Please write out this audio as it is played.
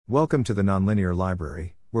Welcome to the Nonlinear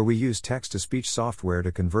Library, where we use text-to-speech software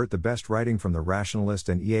to convert the best writing from the rationalist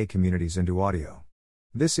and EA communities into audio.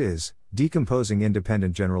 This is Decomposing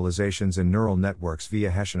Independent Generalizations in Neural Networks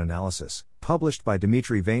via Hessian Analysis, published by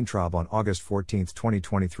Dmitry Vaintrob on August 14,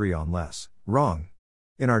 2023 on Less Wrong.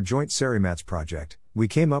 In our joint SERIMATS project, we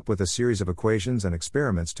came up with a series of equations and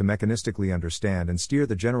experiments to mechanistically understand and steer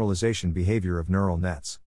the generalization behavior of neural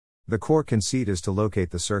nets. The core conceit is to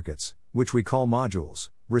locate the circuits, which we call modules,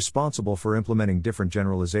 responsible for implementing different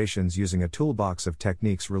generalizations using a toolbox of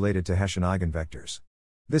techniques related to Hessian eigenvectors.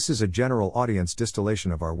 This is a general audience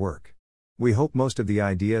distillation of our work. We hope most of the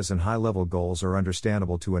ideas and high-level goals are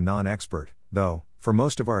understandable to a non-expert, though, for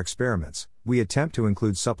most of our experiments, we attempt to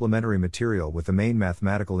include supplementary material with the main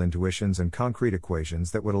mathematical intuitions and concrete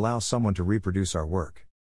equations that would allow someone to reproduce our work.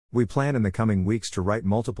 We plan in the coming weeks to write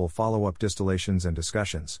multiple follow-up distillations and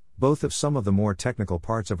discussions, both of some of the more technical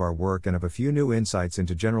parts of our work and of a few new insights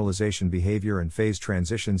into generalization behavior and phase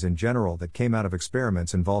transitions in general that came out of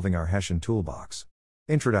experiments involving our Hessian toolbox.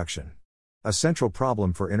 Introduction. A central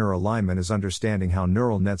problem for inner alignment is understanding how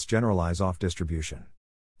neural nets generalize off distribution.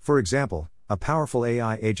 For example, a powerful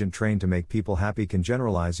AI agent trained to make people happy can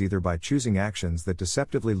generalize either by choosing actions that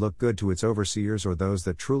deceptively look good to its overseers or those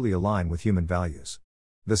that truly align with human values.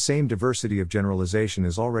 The same diversity of generalization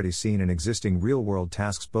is already seen in existing real-world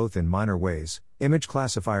tasks both in minor ways, image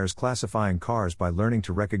classifiers classifying cars by learning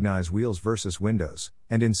to recognize wheels versus windows,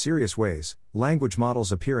 and in serious ways, language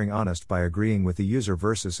models appearing honest by agreeing with the user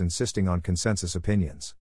versus insisting on consensus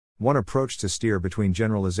opinions. One approach to steer between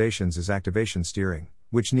generalizations is activation steering,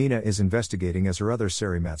 which Nina is investigating as her other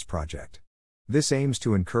SERIMATS project. This aims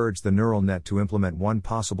to encourage the neural net to implement one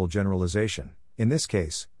possible generalization, in this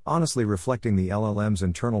case, honestly reflecting the LLM's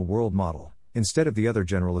internal world model, instead of the other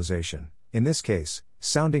generalization, in this case,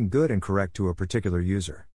 sounding good and correct to a particular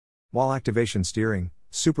user. While activation steering,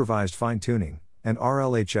 supervised fine-tuning, and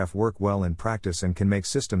RLHF work well in practice and can make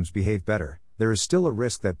systems behave better, there is still a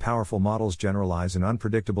risk that powerful models generalize in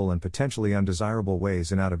unpredictable and potentially undesirable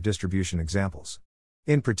ways in out-of-distribution examples.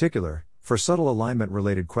 In particular, for subtle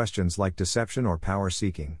alignment-related questions like deception or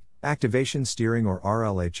power-seeking, activation steering or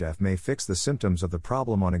RLHF may fix the symptoms of the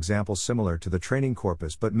problem on examples similar to the training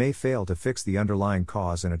corpus but may fail to fix the underlying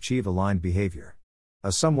cause and achieve aligned behavior.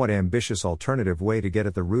 A somewhat ambitious alternative way to get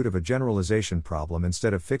at the root of a generalization problem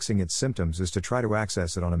instead of fixing its symptoms is to try to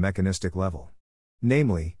access it on a mechanistic level.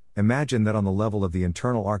 Namely, imagine that on the level of the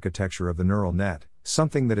internal architecture of the neural net,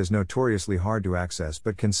 something that is notoriously hard to access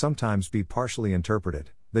but can sometimes be partially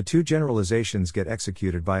interpreted, the two generalizations get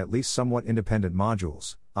executed by at least somewhat independent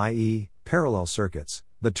modules, i.e., parallel circuits.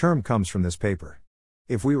 The term comes from this paper.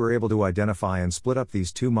 If we were able to identify and split up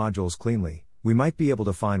these two modules cleanly, we might be able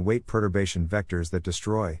to find weight perturbation vectors that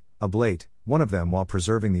destroy, ablate, one of them while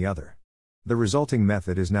preserving the other. The resulting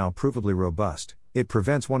method is now provably robust. It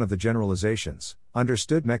prevents one of the generalizations,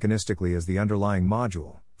 understood mechanistically as the underlying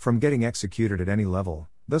module, from getting executed at any level,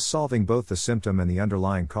 thus solving both the symptom and the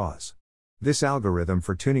underlying cause. This algorithm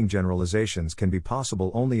for tuning generalizations can be possible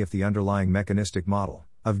only if the underlying mechanistic model,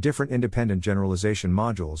 of different independent generalization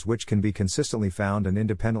modules which can be consistently found and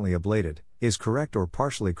independently ablated, is correct or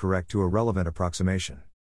partially correct to a relevant approximation.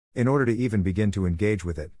 In order to even begin to engage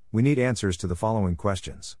with it, we need answers to the following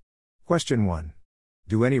questions. Question 1.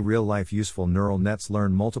 Do any real-life useful neural nets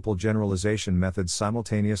learn multiple generalization methods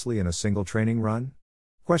simultaneously in a single training run?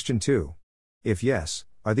 Question 2. If yes,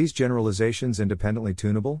 are these generalizations independently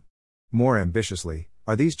tunable? More ambitiously,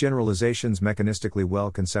 are these generalizations mechanistically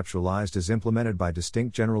well conceptualized as implemented by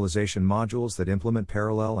distinct generalization modules that implement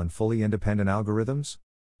parallel and fully independent algorithms?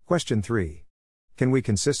 Question 3. Can we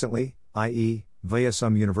consistently, i.e., via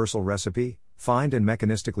some universal recipe, find and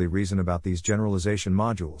mechanistically reason about these generalization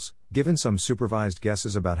modules, given some supervised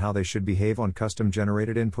guesses about how they should behave on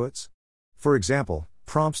custom-generated inputs? For example,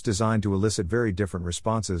 prompts designed to elicit very different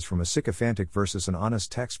responses from a sycophantic versus an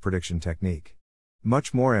honest text prediction technique.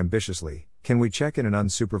 Much more ambitiously, can we check in an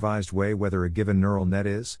unsupervised way whether a given neural net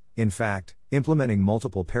is, in fact, implementing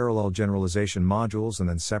multiple parallel generalization modules and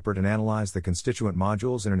then separate and analyze the constituent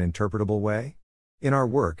modules in an interpretable way? In our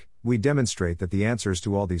work, we demonstrate that the answers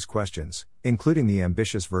to all these questions, including the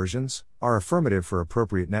ambitious versions, are affirmative for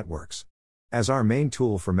appropriate networks. As our main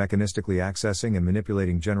tool for mechanistically accessing and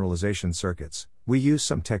manipulating generalization circuits, we use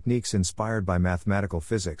some techniques inspired by mathematical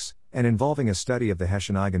physics, and involving a study of the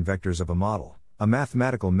Hessian eigenvectors of a model, a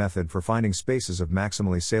mathematical method for finding spaces of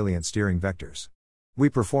maximally salient steering vectors. We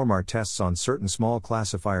perform our tests on certain small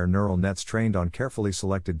classifier neural nets trained on carefully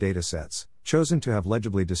selected datasets, chosen to have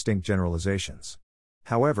legibly distinct generalizations.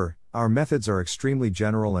 However, our methods are extremely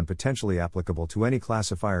general and potentially applicable to any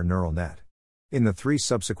classifier neural net. In the 3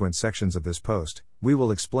 subsequent sections of this post, we will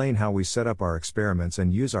explain how we set up our experiments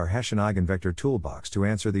and use our Hessian eigenvector toolbox to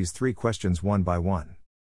answer these 3 questions one by one.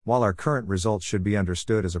 While our current results should be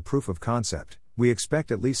understood as a proof of concept, we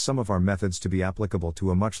expect at least some of our methods to be applicable to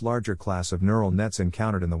a much larger class of neural nets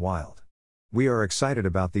encountered in the wild. We are excited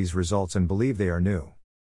about these results and believe they are new.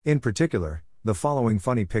 In particular, the following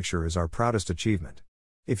funny picture is our proudest achievement.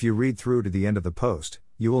 If you read through to the end of the post,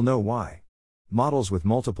 you will know why. Models with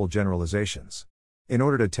multiple generalizations. In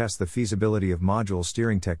order to test the feasibility of module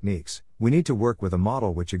steering techniques, we need to work with a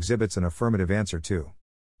model which exhibits an affirmative answer to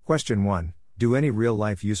Question 1. Do any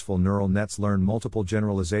real-life useful neural nets learn multiple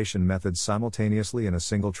generalization methods simultaneously in a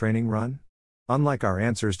single training run? Unlike our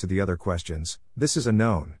answers to the other questions, this is a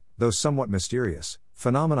known, though somewhat mysterious,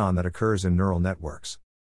 phenomenon that occurs in neural networks.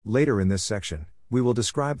 Later in this section, we will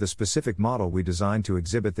describe the specific model we designed to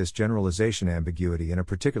exhibit this generalization ambiguity in a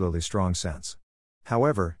particularly strong sense.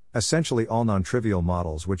 However, essentially all non-trivial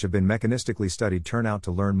models which have been mechanistically studied turn out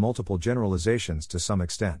to learn multiple generalizations to some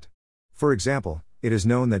extent. For example, it is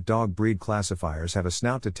known that dog breed classifiers have a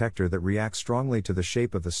snout detector that reacts strongly to the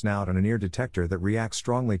shape of the snout and an ear detector that reacts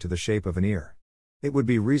strongly to the shape of an ear. It would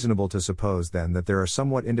be reasonable to suppose then that there are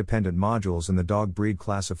somewhat independent modules in the dog breed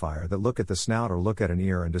classifier that look at the snout or look at an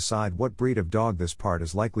ear and decide what breed of dog this part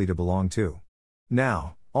is likely to belong to.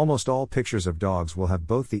 Now, almost all pictures of dogs will have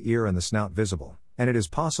both the ear and the snout visible, and it is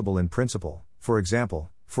possible in principle, for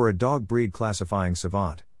example, for a dog breed classifying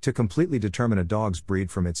savant, to completely determine a dog's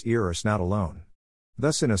breed from its ear or snout alone.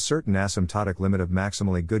 Thus, in a certain asymptotic limit of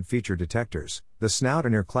maximally good feature detectors, the snout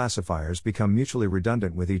and ear classifiers become mutually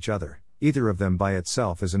redundant with each other. Either of them by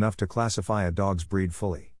itself is enough to classify a dog's breed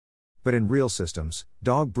fully. But in real systems,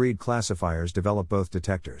 dog breed classifiers develop both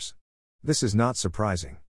detectors. This is not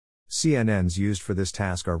surprising. CNNs used for this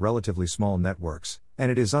task are relatively small networks,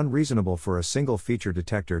 and it is unreasonable for a single feature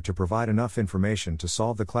detector to provide enough information to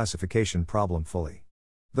solve the classification problem fully.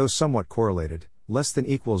 Though somewhat correlated, less than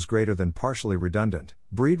equals greater than partially redundant,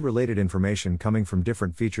 breed-related information coming from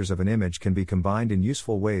different features of an image can be combined in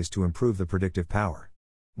useful ways to improve the predictive power.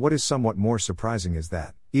 What is somewhat more surprising is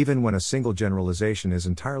that, even when a single generalization is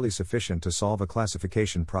entirely sufficient to solve a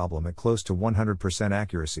classification problem at close to 100%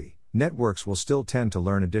 accuracy, networks will still tend to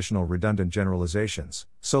learn additional redundant generalizations,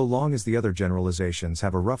 so long as the other generalizations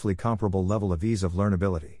have a roughly comparable level of ease of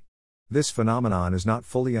learnability. This phenomenon is not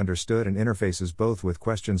fully understood and interfaces both with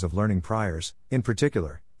questions of learning priors. In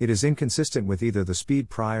particular, it is inconsistent with either the speed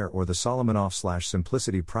prior or the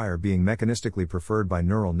Solomonoff/simplicity prior being mechanistically preferred by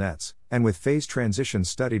neural nets, and with phase transitions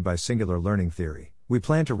studied by singular learning theory. We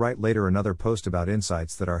plan to write later another post about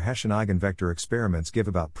insights that our Hessian eigenvector experiments give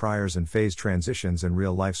about priors and phase transitions in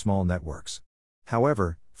real-life small networks.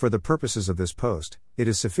 However, for the purposes of this post, it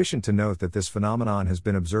is sufficient to note that this phenomenon has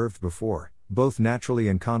been observed before, both naturally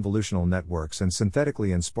in convolutional networks and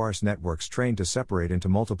synthetically in sparse networks trained to separate into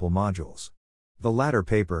multiple modules. The latter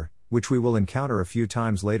paper, which we will encounter a few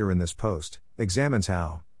times later in this post, examines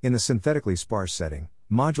how, in the synthetically sparse setting,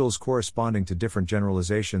 modules corresponding to different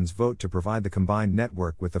generalizations vote to provide the combined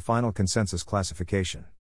network with the final consensus classification.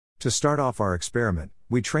 To start off our experiment,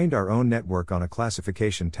 we trained our own network on a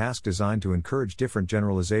classification task designed to encourage different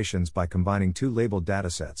generalizations by combining 2 labeled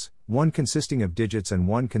datasets, one consisting of digits and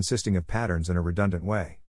one consisting of patterns in a redundant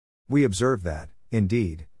way. We observed that,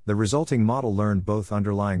 indeed, the resulting model learned both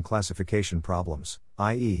underlying classification problems,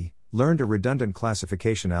 i.e., learned a redundant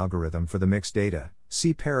classification algorithm for the mixed data.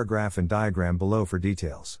 See paragraph and diagram below for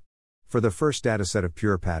details. For the first dataset of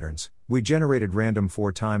pure patterns, we generated random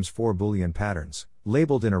 4x4 Boolean patterns,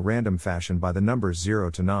 labeled in a random fashion by the numbers 0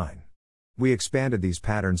 to 9. We expanded these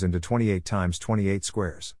patterns into 28x28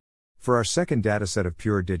 squares. For our second dataset of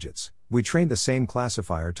pure digits, we trained the same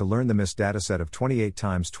classifier to learn the missed dataset of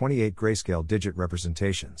 28x28 grayscale digit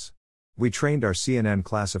representations. We trained our CNN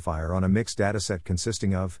classifier on a mixed dataset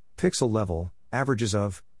consisting of pixel level, averages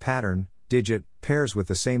of, pattern, digit, pairs with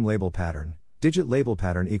the same label pattern, digit label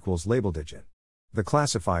pattern equals label digit. The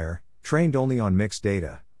classifier, trained only on mixed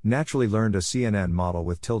data, naturally learned a CNN model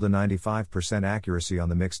with ~95% accuracy on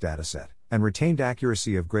the mixed dataset, and retained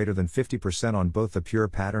accuracy of greater than 50% on both the pure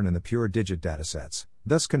pattern and the pure digit datasets,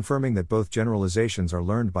 thus confirming that both generalizations are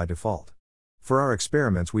learned by default. For our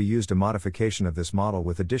experiments we used a modification of this model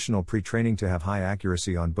with additional pre-training to have high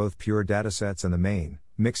accuracy on both pure datasets and the main,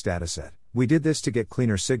 mixed dataset. We did this to get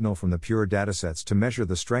cleaner signal from the pure datasets to measure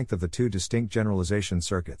the strength of the 2 distinct generalization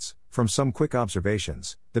circuits. From some quick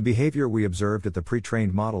observations, the behavior we observed at the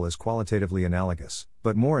pre-trained model is qualitatively analogous,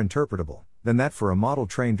 but more interpretable, than that for a model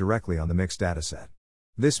trained directly on the mixed dataset.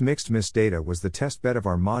 This mixed data was the testbed of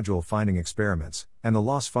our module finding experiments, and the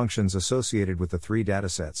loss functions associated with the three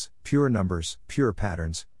datasets, pure numbers, pure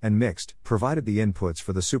patterns, and mixed, provided the inputs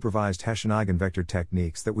for the supervised Hessian eigenvector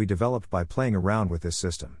techniques that we developed by playing around with this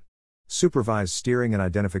system. Supervised steering and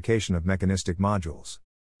identification of mechanistic modules.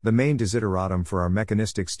 The main desideratum for our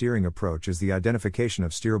mechanistic steering approach is the identification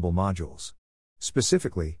of steerable modules.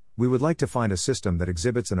 Specifically, we would like to find a system that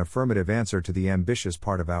exhibits an affirmative answer to the ambitious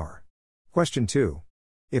part of our question 2.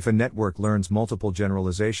 If a network learns multiple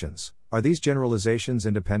generalizations, are these generalizations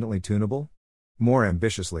independently tunable? More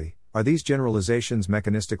ambitiously, are these generalizations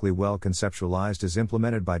mechanistically well conceptualized as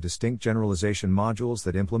implemented by distinct generalization modules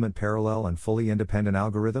that implement parallel and fully independent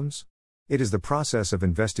algorithms? It is the process of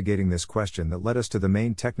investigating this question that led us to the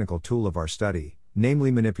main technical tool of our study,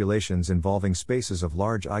 namely manipulations involving spaces of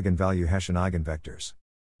large eigenvalue Hessian eigenvectors.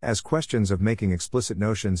 As questions of making explicit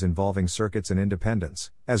notions involving circuits and independence,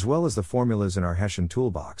 as well as the formulas in our Hessian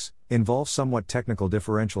toolbox, involve somewhat technical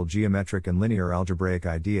differential geometric and linear algebraic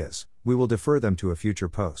ideas, we will defer them to a future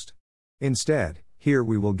post. Instead, here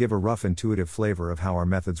we will give a rough intuitive flavor of how our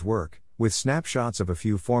methods work, with snapshots of a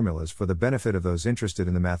few formulas for the benefit of those interested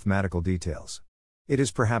in the mathematical details. It is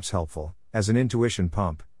perhaps helpful, as an intuition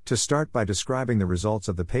pump, to start by describing the results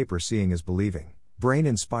of the paper Seeing is Believing,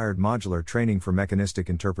 Brain-Inspired Modular Training for Mechanistic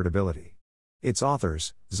Interpretability. Its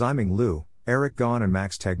authors, Ximing Liu, Eric Gahn and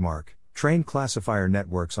Max Tegmark, trained classifier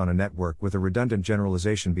networks on a network with a redundant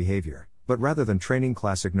generalization behavior, but rather than training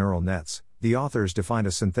classic neural nets, the authors defined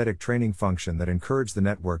a synthetic training function that encouraged the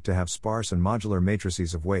network to have sparse and modular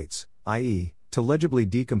matrices of weights, i.e., to legibly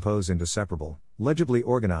decompose into separable, legibly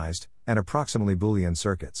organized, and approximately Boolean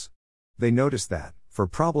circuits. They noticed that, for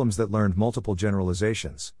problems that learned multiple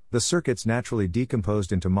generalizations, the circuits naturally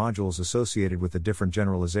decomposed into modules associated with the different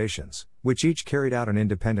generalizations, which each carried out an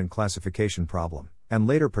independent classification problem, and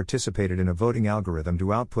later participated in a voting algorithm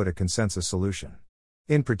to output a consensus solution.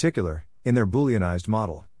 In particular, in their Booleanized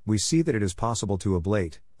model, we see that it is possible to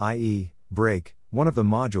ablate, i.e., break, one of the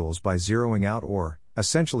modules by zeroing out or,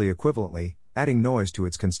 essentially equivalently, adding noise to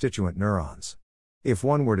its constituent neurons. If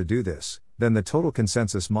one were to do this, then the total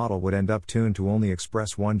consensus model would end up tuned to only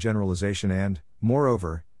express one generalization and,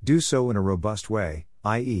 moreover, do so in a robust way,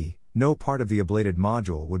 i.e., no part of the ablated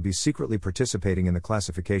module would be secretly participating in the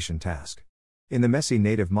classification task. In the messy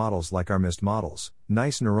native models like our MIST models,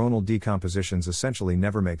 nice neuronal decompositions essentially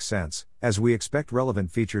never make sense, as we expect relevant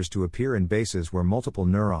features to appear in bases where multiple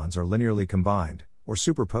neurons are linearly combined, or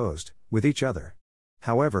superposed, with each other.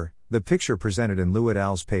 However, the picture presented in Liu et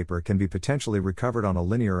al.'s paper can be potentially recovered on a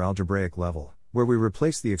linear algebraic level, where we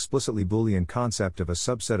replace the explicitly Boolean concept of a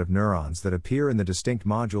subset of neurons that appear in the distinct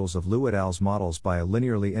modules of Liu et al.'s models by a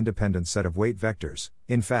linearly independent set of weight vectors.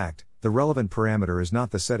 In fact, the relevant parameter is not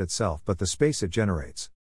the set itself but the space it generates.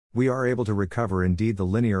 We are able to recover indeed the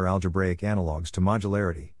linear algebraic analogues to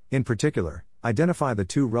modularity, in particular, identify the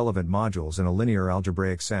two relevant modules in a linear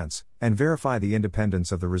algebraic sense, and verify the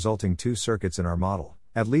independence of the resulting two circuits in our model,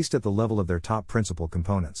 at least at the level of their top principal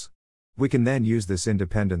components. We can then use this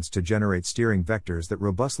independence to generate steering vectors that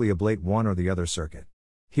robustly ablate one or the other circuit.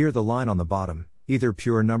 Here the line on the bottom, either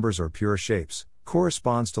pure numbers or pure shapes,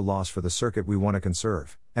 corresponds to loss for the circuit we want to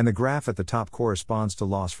conserve, and the graph at the top corresponds to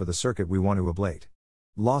loss for the circuit we want to ablate.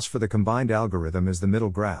 Loss for the combined algorithm is the middle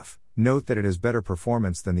graph. Note that it has better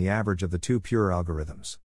performance than the average of the two pure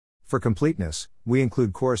algorithms. For completeness, we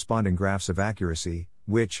include corresponding graphs of accuracy,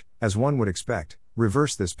 which, as one would expect,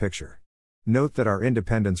 reverse this picture. Note that our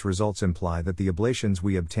independence results imply that the ablations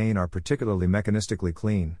we obtain are particularly mechanistically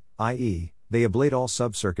clean, i.e., they ablate all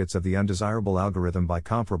subcircuits of the undesirable algorithm by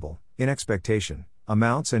comparable, in expectation,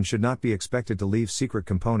 amounts and should not be expected to leave secret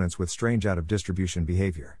components with strange out-of-distribution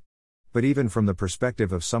behavior. But even from the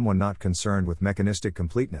perspective of someone not concerned with mechanistic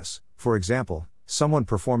completeness, for example, someone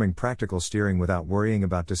performing practical steering without worrying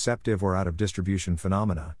about deceptive or out-of-distribution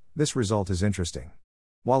phenomena, this result is interesting.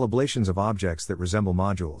 While ablations of objects that resemble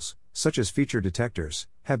modules, such as feature detectors,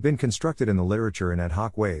 have been constructed in the literature in ad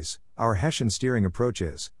hoc ways, our Hessian steering approach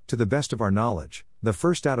is, to the best of our knowledge, the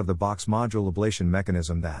first out-of-the-box module ablation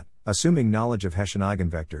mechanism that, assuming knowledge of Hessian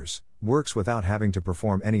eigenvectors, works without having to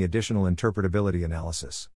perform any additional interpretability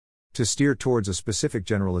analysis. To steer towards a specific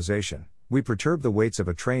generalization, we perturb the weights of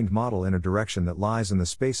a trained model in a direction that lies in the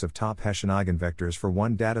space of top Hessian eigenvectors for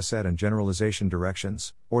one dataset and generalization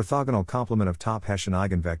directions, orthogonal complement of top Hessian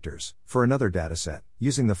eigenvectors, for another dataset,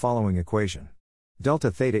 using the following equation. Delta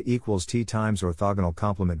theta equals T times orthogonal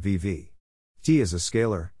complement VV. T is a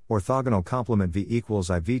scalar, orthogonal complement V equals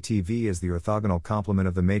IVTV is the orthogonal complement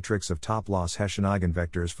of the matrix of top loss Hessian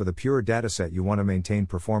eigenvectors for the pure dataset you want to maintain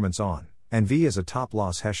performance on. and V is a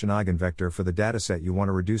top-loss Hessian eigenvector for the dataset you want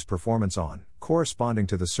to reduce performance on, corresponding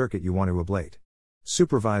to the circuit you want to ablate.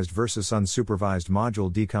 Supervised versus unsupervised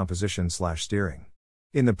module decomposition/steering.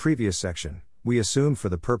 In the previous section, we assumed for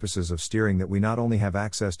the purposes of steering that we not only have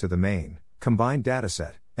access to the main, combined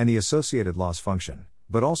dataset, and the associated loss function,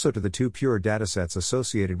 but also to the two pure datasets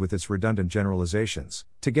associated with its redundant generalizations,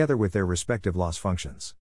 together with their respective loss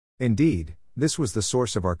functions. Indeed, this was the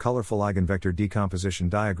source of our colorful eigenvector decomposition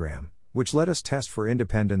diagram, which let us test for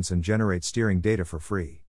independence and generate steering data for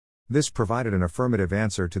free. This provided an affirmative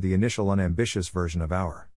answer to the initial unambitious version of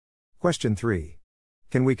our question 3.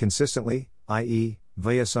 Can we consistently, i.e.,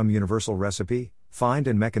 via some universal recipe, find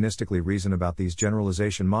and mechanistically reason about these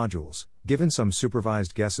generalization modules, given some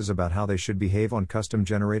supervised guesses about how they should behave on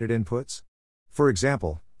custom-generated inputs? For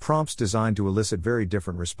example, prompts designed to elicit very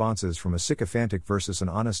different responses from a sycophantic versus an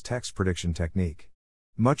honest text prediction technique.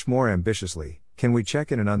 Much more ambitiously, can we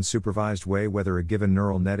check in an unsupervised way whether a given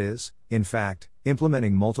neural net is, in fact,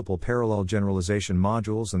 implementing multiple parallel generalization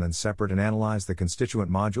modules and then separate and analyze the constituent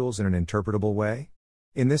modules in an interpretable way?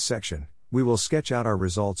 In this section, we will sketch out our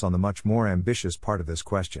results on the much more ambitious part of this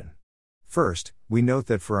question. First, we note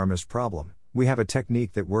that for our MIST problem, we have a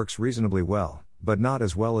technique that works reasonably well, but not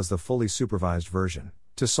as well as the fully supervised version,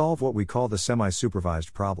 to solve what we call the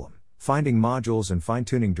semi-supervised problem, finding modules and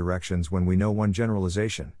fine-tuning directions when we know one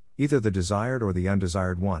generalization, either the desired or the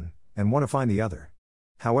undesired one, and want to find the other.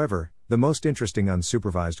 However, the most interesting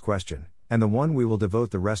unsupervised question, and the one we will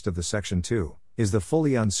devote the rest of the section to, is the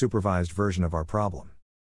fully unsupervised version of our problem.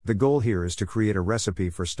 The goal here is to create a recipe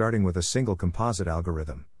for starting with a single composite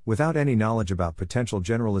algorithm, without any knowledge about potential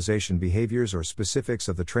generalization behaviors or specifics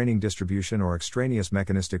of the training distribution or extraneous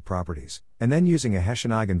mechanistic properties, and then using a Hessian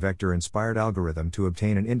eigenvector-inspired algorithm to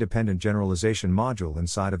obtain an independent generalization module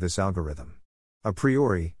inside of this algorithm. A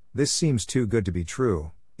priori, this seems too good to be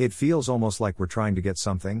true. It feels almost like we're trying to get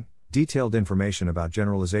something, detailed information about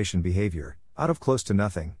generalization behavior, out of close to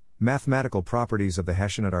nothing, mathematical properties of the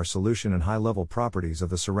Hessian at our solution and high-level properties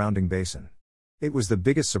of the surrounding basin. It was the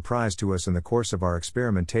biggest surprise to us in the course of our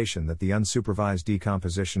experimentation that the unsupervised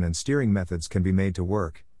decomposition and steering methods can be made to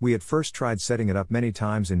work. We at first tried setting it up many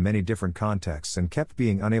times in many different contexts and kept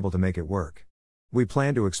being unable to make it work. We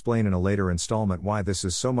plan to explain in a later installment why this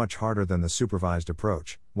is so much harder than the supervised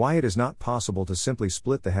approach, why it is not possible to simply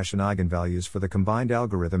split the Hessian eigenvalues for the combined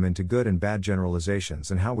algorithm into good and bad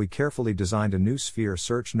generalizations, and how we carefully designed a new sphere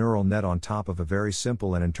search neural net on top of a very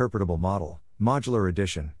simple and interpretable model, modular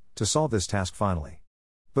addition, to solve this task finally.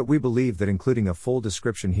 But we believe that including a full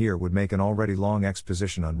description here would make an already long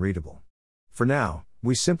exposition unreadable. For now,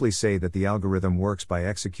 we simply say that the algorithm works by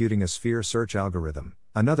executing a sphere search algorithm,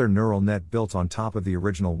 another neural net built on top of the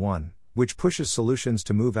original one, which pushes solutions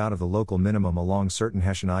to move out of the local minimum along certain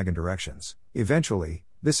Hessian eigendirections. Eventually,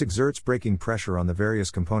 this exerts braking pressure on the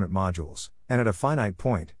various component modules, and at a finite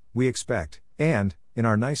point, we expect, and, in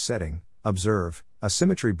our nice setting, observe, a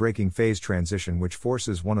symmetry braking phase transition which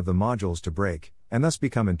forces one of the modules to break, and thus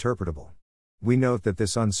become interpretable. We note that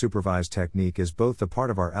this unsupervised technique is both the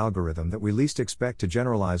part of our algorithm that we least expect to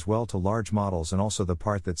generalize well to large models and also the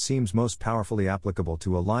part that seems most powerfully applicable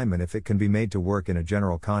to alignment if it can be made to work in a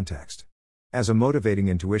general context. As a motivating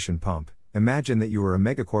intuition pump, imagine that you are a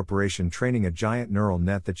megacorporation training a giant neural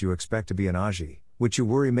net that you expect to be an AGI, which you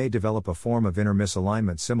worry may develop a form of inner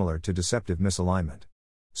misalignment similar to deceptive misalignment.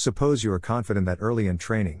 Suppose you are confident that early in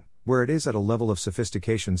training, where it is at a level of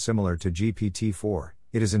sophistication similar to GPT-4,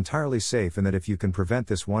 it is entirely safe, and that if you can prevent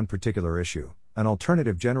this one particular issue, an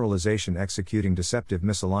alternative generalization executing deceptive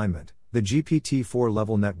misalignment, the GPT-4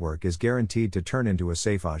 level network is guaranteed to turn into a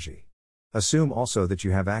safe AGI. Assume also that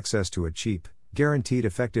you have access to a cheap, guaranteed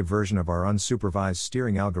effective version of our unsupervised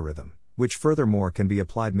steering algorithm, which furthermore can be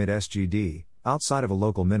applied mid-SGD, outside of a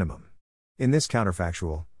local minimum. In this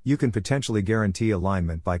counterfactual, you can potentially guarantee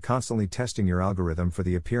alignment by constantly testing your algorithm for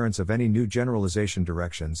the appearance of any new generalization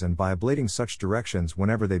directions and by ablating such directions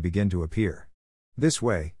whenever they begin to appear. This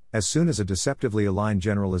way, as soon as a deceptively aligned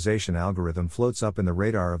generalization algorithm floats up in the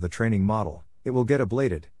radar of the training model, it will get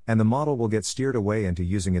ablated, and the model will get steered away into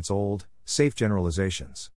using its old, safe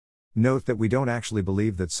generalizations. Note that we don't actually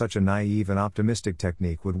believe that such a naive and optimistic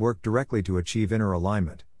technique would work directly to achieve inner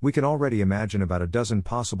alignment. We can already imagine about a dozen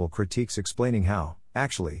possible critiques explaining how,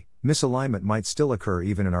 actually, misalignment might still occur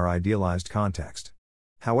even in our idealized context.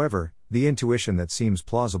 However, the intuition that seems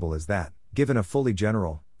plausible is that, given a fully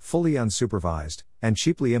general, fully unsupervised, and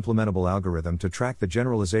cheaply implementable algorithm to track the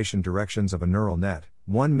generalization directions of a neural net,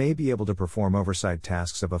 one may be able to perform oversight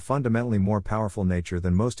tasks of a fundamentally more powerful nature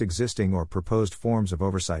than most existing or proposed forms of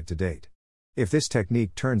oversight to date. If this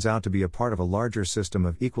technique turns out to be a part of a larger system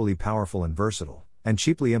of equally powerful and versatile, and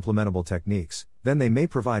cheaply implementable techniques, then they may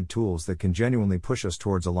provide tools that can genuinely push us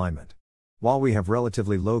towards alignment. While we have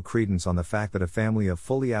relatively low credence on the fact that a family of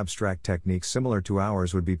fully abstract techniques similar to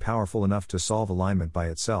ours would be powerful enough to solve alignment by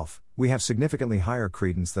itself, we have significantly higher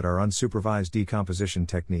credence that our unsupervised decomposition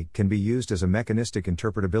technique can be used as a mechanistic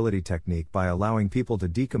interpretability technique by allowing people to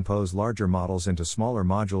decompose larger models into smaller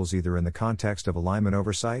modules either in the context of alignment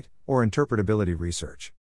oversight or interpretability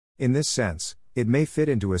research. In this sense, it may fit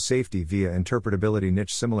into a safety via interpretability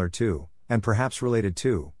niche similar to, and perhaps related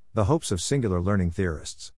to, the hopes of singular learning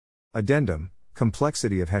theorists. Addendum: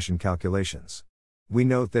 complexity of Hessian calculations. We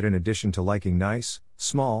note that in addition to liking nice,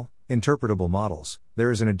 small, interpretable models, there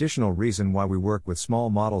is an additional reason why we work with small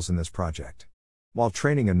models in this project. While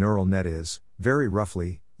training a neural net is, very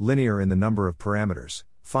roughly, linear in the number of parameters,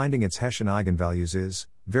 finding its Hessian eigenvalues is,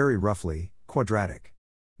 very roughly, quadratic.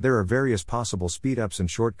 There are various possible speed-ups and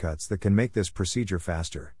shortcuts that can make this procedure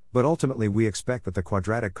faster, but ultimately we expect that the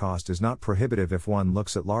quadratic cost is not prohibitive if one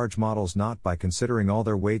looks at large models not by considering all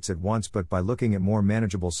their weights at once but by looking at more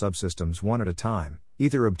manageable subsystems one at a time,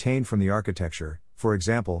 either obtained from the architecture, for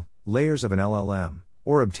example, layers of an LLM,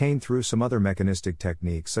 or obtained through some other mechanistic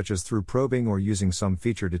technique such as through probing or using some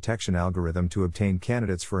feature detection algorithm to obtain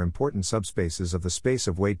candidates for important subspaces of the space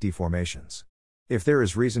of weight deformations. If there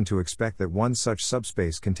is reason to expect that one such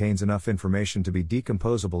subspace contains enough information to be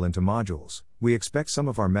decomposable into modules, we expect some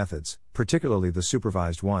of our methods, particularly the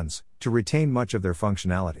supervised ones, to retain much of their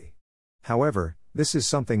functionality. However, this is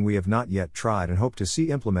something we have not yet tried and hope to see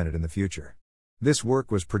implemented in the future. This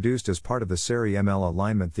work was produced as part of the SERI ML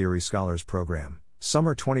Alignment Theory Scholars Program,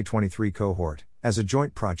 Summer 2023 cohort, as a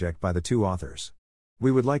joint project by the two authors.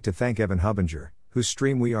 We would like to thank Evan Hubinger, whose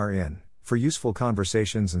stream we are in, for useful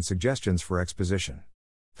conversations and suggestions for exposition.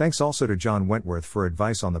 Thanks also to John Wentworth for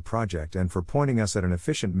advice on the project and for pointing us at an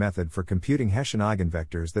efficient method for computing Hessian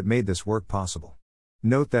eigenvectors that made this work possible.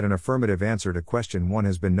 Note that an affirmative answer to question 1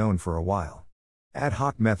 has been known for a while. Ad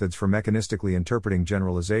hoc methods for mechanistically interpreting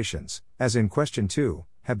generalizations, as in question 2,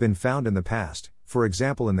 have been found in the past, for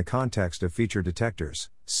example in the context of feature detectors,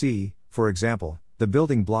 see, for example, the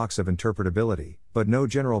building blocks of interpretability, but no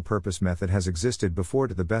general-purpose method has existed before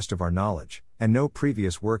to the best of our knowledge, and no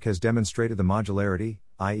previous work has demonstrated the modularity,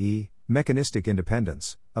 i.e., mechanistic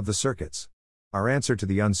independence, of the circuits. Our answer to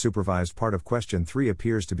the unsupervised part of question 3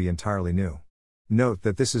 appears to be entirely new. Note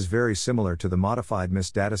that this is very similar to the modified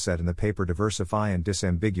MIS dataset in the paper Diversify and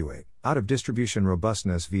Disambiguate, out of distribution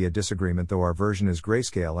robustness via disagreement, though our version is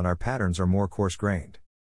grayscale and our patterns are more coarse-grained.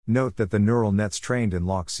 Note that the neural nets trained in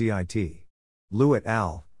LOC-CIT, Liu et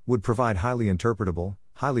al., would provide highly interpretable,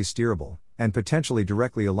 highly steerable, and potentially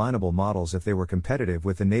directly alignable models if they were competitive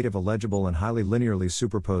with the native illegible and highly linearly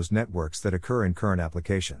superposed networks that occur in current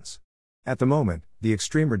applications. At the moment, the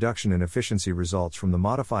extreme reduction in efficiency results from the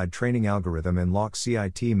modified training algorithm in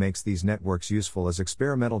LOC-CIT makes these networks useful as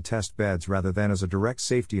experimental test beds rather than as a direct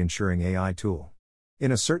safety ensuring AI tool.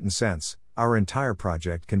 In a certain sense, our entire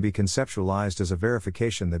project can be conceptualized as a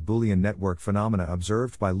verification that Boolean network phenomena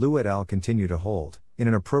observed by Liu et al. Continue to hold, in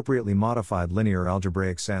an appropriately modified linear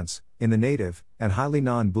algebraic sense, in the native, and highly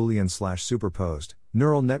non-Boolean/superposed,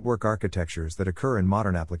 neural network architectures that occur in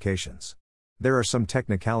modern applications. There are some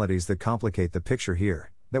technicalities that complicate the picture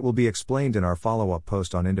here, that will be explained in our follow-up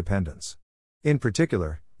post on independence. In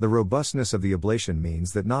particular, the robustness of the ablation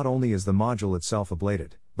means that not only is the module itself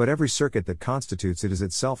ablated, but every circuit that constitutes it is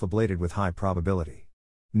itself ablated with high probability.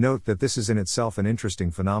 Note that this is in itself an interesting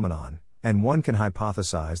phenomenon, and one can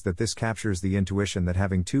hypothesize that this captures the intuition that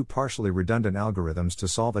having two partially redundant algorithms to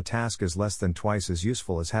solve a task is less than twice as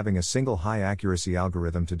useful as having a single high-accuracy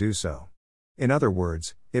algorithm to do so. In other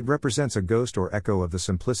words, it represents a ghost or echo of the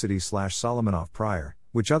simplicity/Solomonoff prior,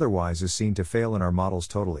 which otherwise is seen to fail in our models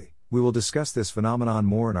totally. We will discuss this phenomenon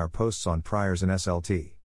more in our posts on priors and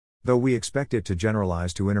SLT. Though we expect it to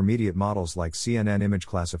generalize to intermediate models like CNN image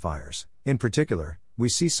classifiers, in particular, we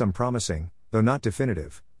see some promising, though not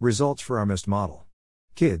definitive, results for our MIST model.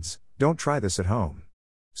 Kids, don't try this at home.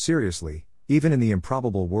 Seriously, even in the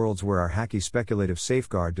improbable worlds where our hacky speculative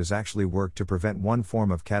safeguard does actually work to prevent one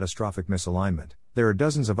form of catastrophic misalignment, there are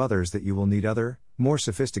dozens of others that you will need other, more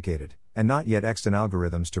sophisticated, and not yet extant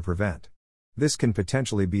algorithms to prevent. This can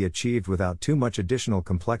potentially be achieved without too much additional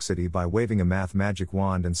complexity by waving a math magic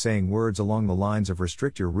wand and saying words along the lines of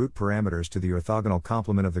restrict your root parameters to the orthogonal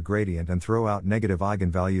complement of the gradient and throw out negative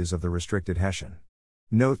eigenvalues of the restricted Hessian.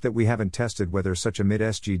 Note that we haven't tested whether such a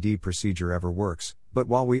mid-SGD procedure ever works, but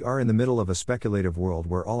while we are in the middle of a speculative world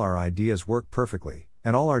where all our ideas work perfectly,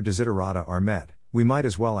 and all our desiderata are met, we might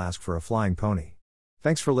as well ask for a flying pony.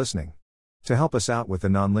 Thanks for listening. To help us out with the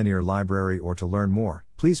nonlinear library or to learn more,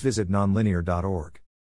 please visit nonlinear.org.